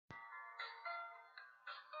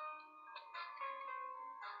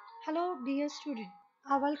Hello, dear student.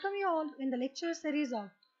 I welcome you all in the lecture series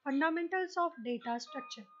of Fundamentals of Data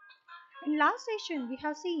Structure. In last session, we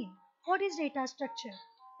have seen what is data structure.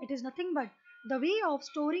 It is nothing but the way of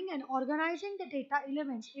storing and organizing the data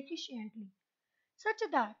elements efficiently, such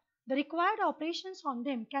that the required operations on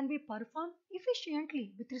them can be performed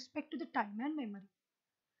efficiently with respect to the time and memory.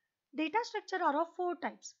 Data structure are of four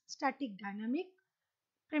types: static, dynamic,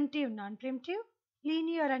 primitive, non-primitive,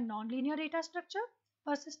 linear and non-linear data structure,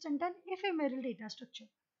 persistent and ephemeral data structure.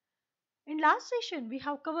 In last session, we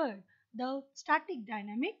have covered the static,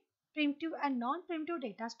 dynamic, primitive and non-primitive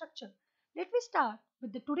data structure. Let me start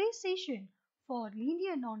with the today's session for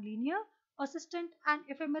linear, non-linear, persistent and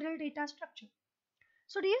ephemeral data structure.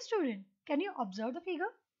 So dear student, can you observe the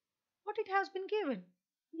figure? What it has been given?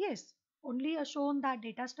 Yes, only shown that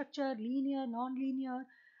data structure, linear, non-linear,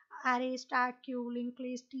 array, stack, queue, linked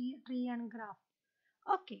list, tree and graph.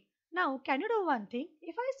 Okay, now can you do one thing?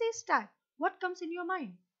 If I say stack, what comes in your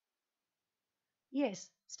mind? Yes,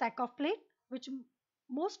 stack of plate, which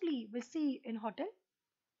mostly we see in hotel.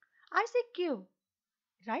 I say queue,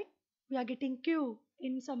 right? We are getting queue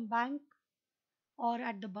in some bank or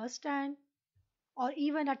at the bus stand or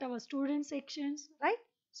even at our student sections, right?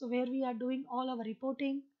 So where we are doing all our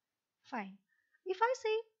reporting. Fine. If I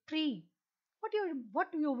say tree,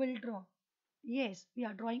 what you will draw? Yes, we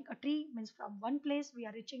are drawing a tree means from one place we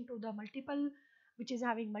are reaching to the multiple which is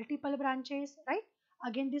having multiple branches, right?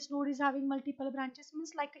 Again, this node is having multiple branches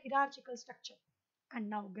means like a hierarchical structure.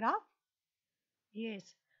 And now graph.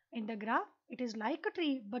 Yes, in the graph it is like a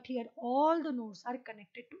tree, but here all the nodes are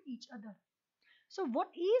connected to each other. So what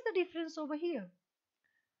is the difference over here?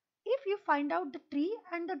 If you find out the tree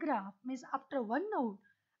and the graph means after one node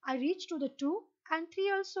I reach to the 2 and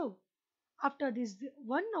 3 also. After this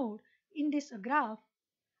one node in this graph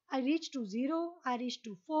I reach to 0, I reach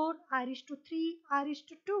to 4, I reach to 3, I reach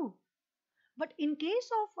to 2. But in case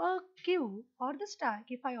of a queue or the stack,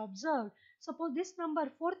 if I observe, suppose this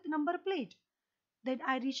number, fourth number plate, then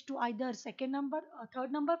I reach to either second number or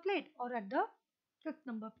third number plate or at the fifth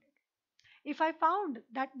number plate. If I found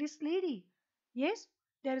that this lady, yes,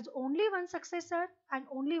 there is only one successor and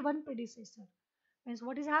only one predecessor. Means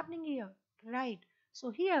what is happening here? Right.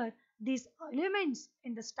 So here these elements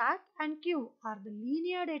in the stack and queue are the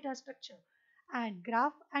linear data structure and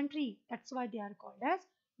graph and tree. That's why they are called as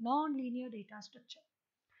non-linear data structure.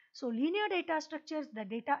 So linear data structures, the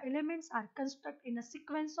data elements are constructed in a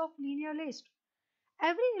sequence of linear list.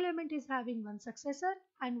 Every element is having one successor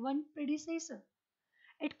and one predecessor.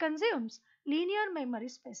 It consumes linear memory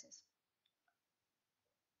spaces.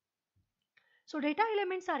 So data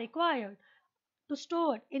elements are required to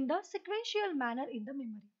store in the sequential manner in the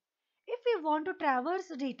memory. If we want to traverse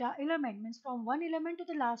the data element means from one element to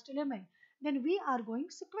the last element, then we are going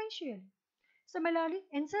sequentially. Similarly,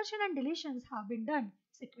 insertion and deletions have been done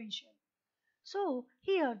sequentially. So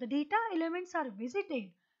here the data elements are visited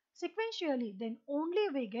sequentially, then only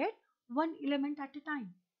we get one element at a time.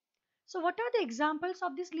 So what are the examples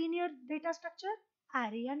of this linear data structure?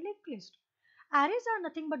 Array and linked list. Arrays are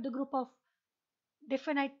nothing but the group of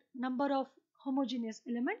definite number of homogeneous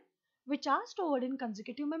elements which are stored in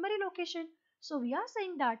consecutive memory location. So we are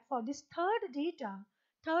saying that for this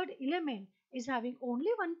third element is having only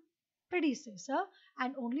one predecessor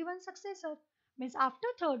and only one successor. Means after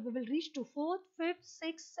third we will reach to fourth, fifth,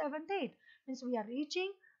 sixth, seventh, eighth. Means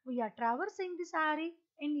we are traversing this array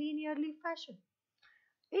in linearly fashion.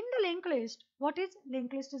 In the linked list, what is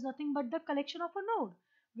linked list is nothing but the collection of a node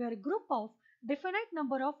where a group of definite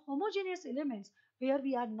number of homogeneous elements where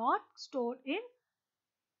we are not stored in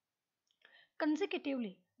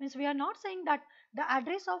consecutively. Means we are not saying that the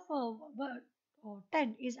address of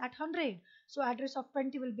 10 is at 100, so address of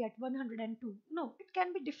 20 will be at 102. No, it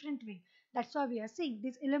can be different way. That's why we are saying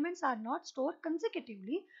these elements are not stored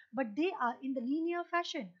consecutively, but they are in the linear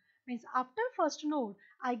fashion. Means after first node,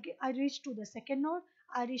 I reach to the second node,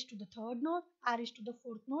 I reach to the third node, I reach to the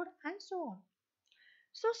fourth node, and so on.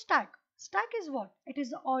 So stack. Stack is what? It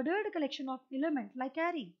is the ordered collection of element like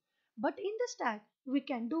array. But in the stack, we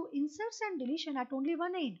can do inserts and deletion at only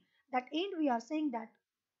one end. That end we are saying that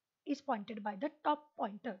is pointed by the top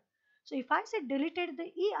pointer. So if I say deleted the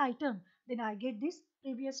E item, then I get this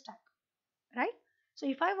previous stack, right? So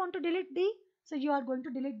if I want to delete D, so you are going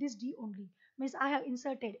to delete this D only. Means I have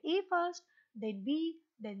inserted A first, then B,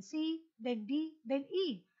 then C, then D, then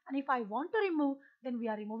E. And if I want to remove, then we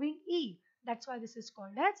are removing E. That's why this is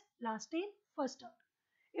called as last in, first out.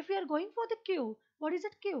 If we are going for the queue, what is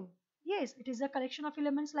it queue? Yes, it is a collection of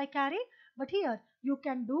elements like array, but here you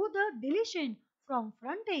can do the deletion from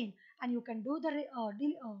front end and you can do the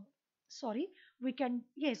sorry, we can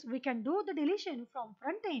do the deletion from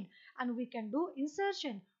front end, and we can do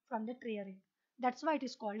insertion from the rear end. That's why it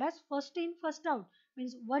is called as first in first out.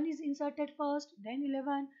 Means 1 is inserted first, then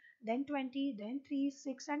 11, then 20, then 3,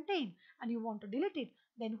 6 and 10, and you want to delete it,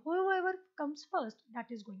 then whoever comes first, that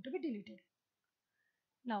is going to be deleted.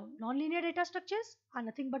 Now, nonlinear data structures are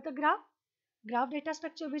nothing but the graph. Graph data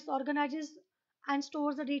structure which organizes and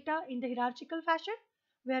stores the data in the hierarchical fashion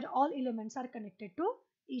where all elements are connected to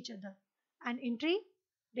each other. And in tree,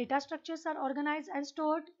 data structures are organized and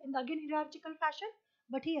stored in the again hierarchical fashion,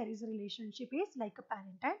 but here is relationship is like a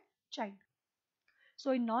parent and child.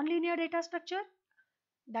 So in nonlinear data structure,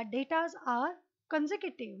 the data are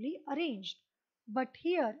consecutively arranged. But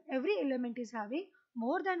here, every element is having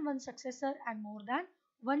more than one successor and more than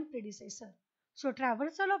one predecessor. So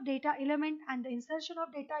traversal of data element and the insertion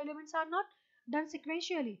of data elements are not done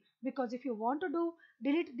sequentially, because if you want to do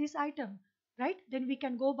delete this item, right, then we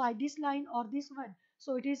can go by this line or this one.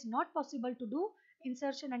 So it is not possible to do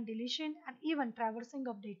insertion and deletion and even traversing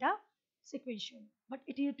of data sequentially. But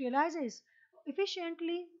it utilizes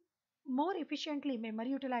efficiently more efficiently memory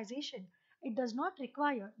utilization. It does not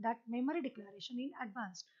require that memory declaration in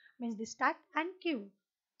advance. Means the stack and queue,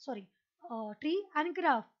 tree and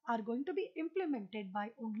graph are going to be implemented by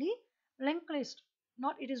only linked list.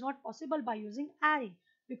 Not, it is not possible by using array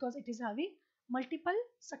because it is having multiple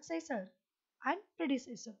successor and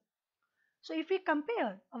predecessor. So if we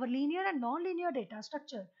compare our linear and non-linear data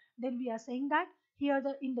structure, then we are saying that here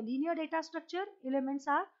in the linear data structure, elements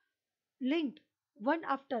are linked one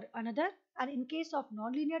after another, and in case of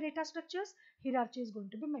nonlinear data structures, hierarchy is going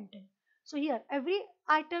to be maintained. So here every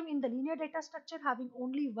item in the linear data structure having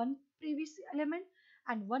only one previous element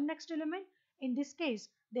and one next element, in this case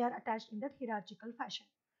they are attached in that hierarchical fashion.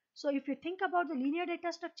 So if you think about the linear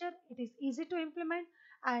data structure, it is easy to implement,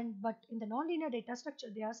 and but in the nonlinear data structure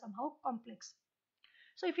they are somehow complex.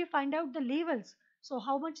 So if you find out the levels, so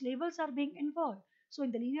how much levels are being involved. So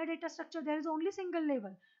in the linear data structure, there is only single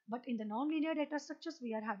level, but in the non-linear data structures,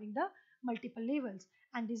 we are having the multiple levels.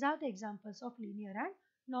 And these are the examples of linear and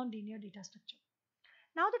non-linear data structure.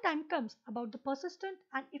 Now the time comes about the persistent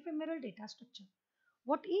and ephemeral data structure.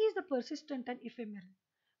 What is the persistent and ephemeral?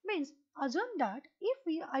 Means assume that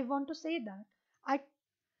if I want to say that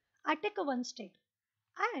I take a one state,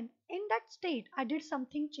 and in that state I did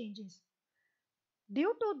something changes.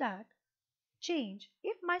 Due to that change,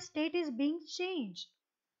 if my state is being changed,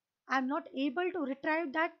 I am not able to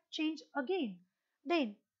retrieve that change again,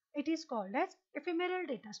 then it is called as ephemeral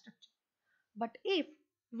data structure. But if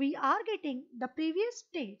we are getting the previous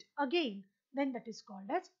state again, then that is called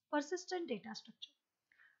as persistent data structure.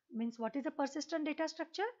 Means what is a persistent data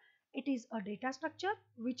structure? It is a data structure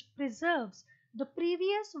which preserves the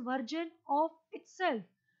previous version of itself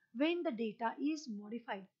when the data is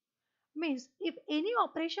modified. Means if any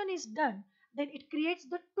operation is done, then it creates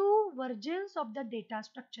the two versions of the data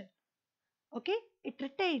structure. Okay, it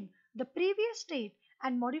retains the previous state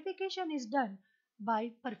and modification is done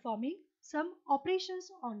by performing some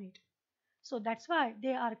operations on it. So that's why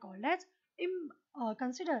they are called as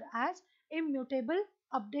considered as immutable.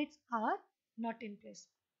 Updates are not in place.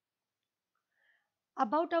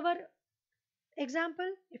 About our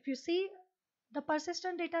example, if you see the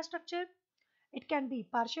persistent data structure, it can be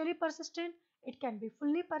partially persistent, it can be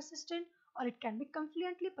fully persistent, or it can be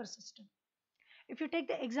confluently persistent. If you take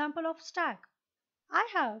the example of stack, I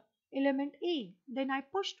have element A, then I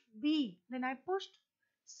pushed B, then I pushed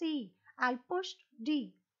C, I pushed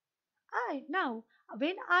D. Now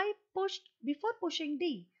when I pushed before pushing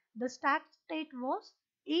D, the stack state was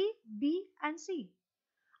A, B and C.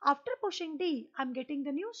 After pushing D, I'm getting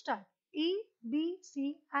the new stack E, B,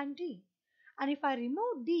 C and D. And if I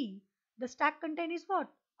remove D, the stack contain is what?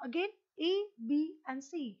 Again A, B and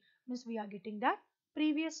C. Means we are getting that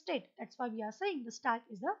previous state. That's why we are saying the stack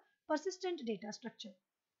is a persistent data structure.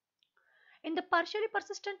 In the partially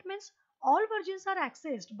persistent means all versions are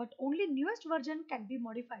accessed but only newest version can be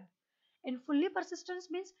modified. In fully persistent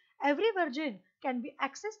means every version can be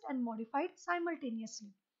accessed and modified simultaneously.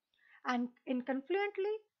 And in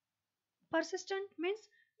confluently persistent means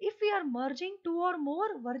if we are merging two or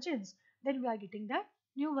more versions, then we are getting that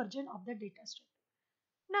new version of the data state.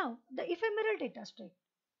 Now, the ephemeral data state.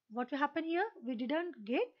 What will happen here? We didn't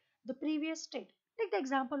get the previous state. Take the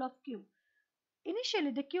example of queue.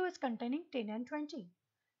 Initially, the queue is containing 10 and 20.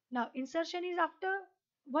 Now, insertion is after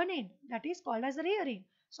one end, that is called as rear end.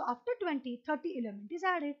 So, after 20, 30 element is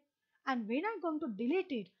added. And when I'm going to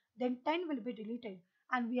delete it, then 10 will be deleted.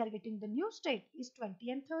 And we are getting the new state is 20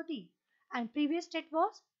 and 30. And previous state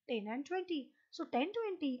was 10 and 20. So, 10,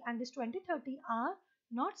 20 and this 20, 30 are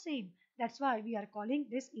not same. That's why we are calling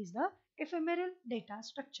this is the ephemeral data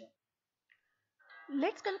structure.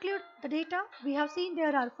 Let's conclude the data. We have seen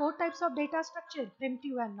there are four types of data structure: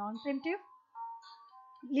 primitive and non-primitive,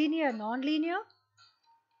 linear, non-linear,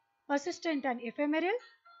 persistent and ephemeral,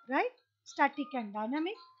 right? Static and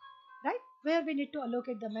dynamic, right? Where we need to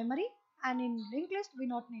allocate the memory, and in linked list we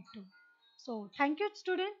not need to. So thank you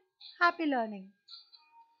student. Happy learning.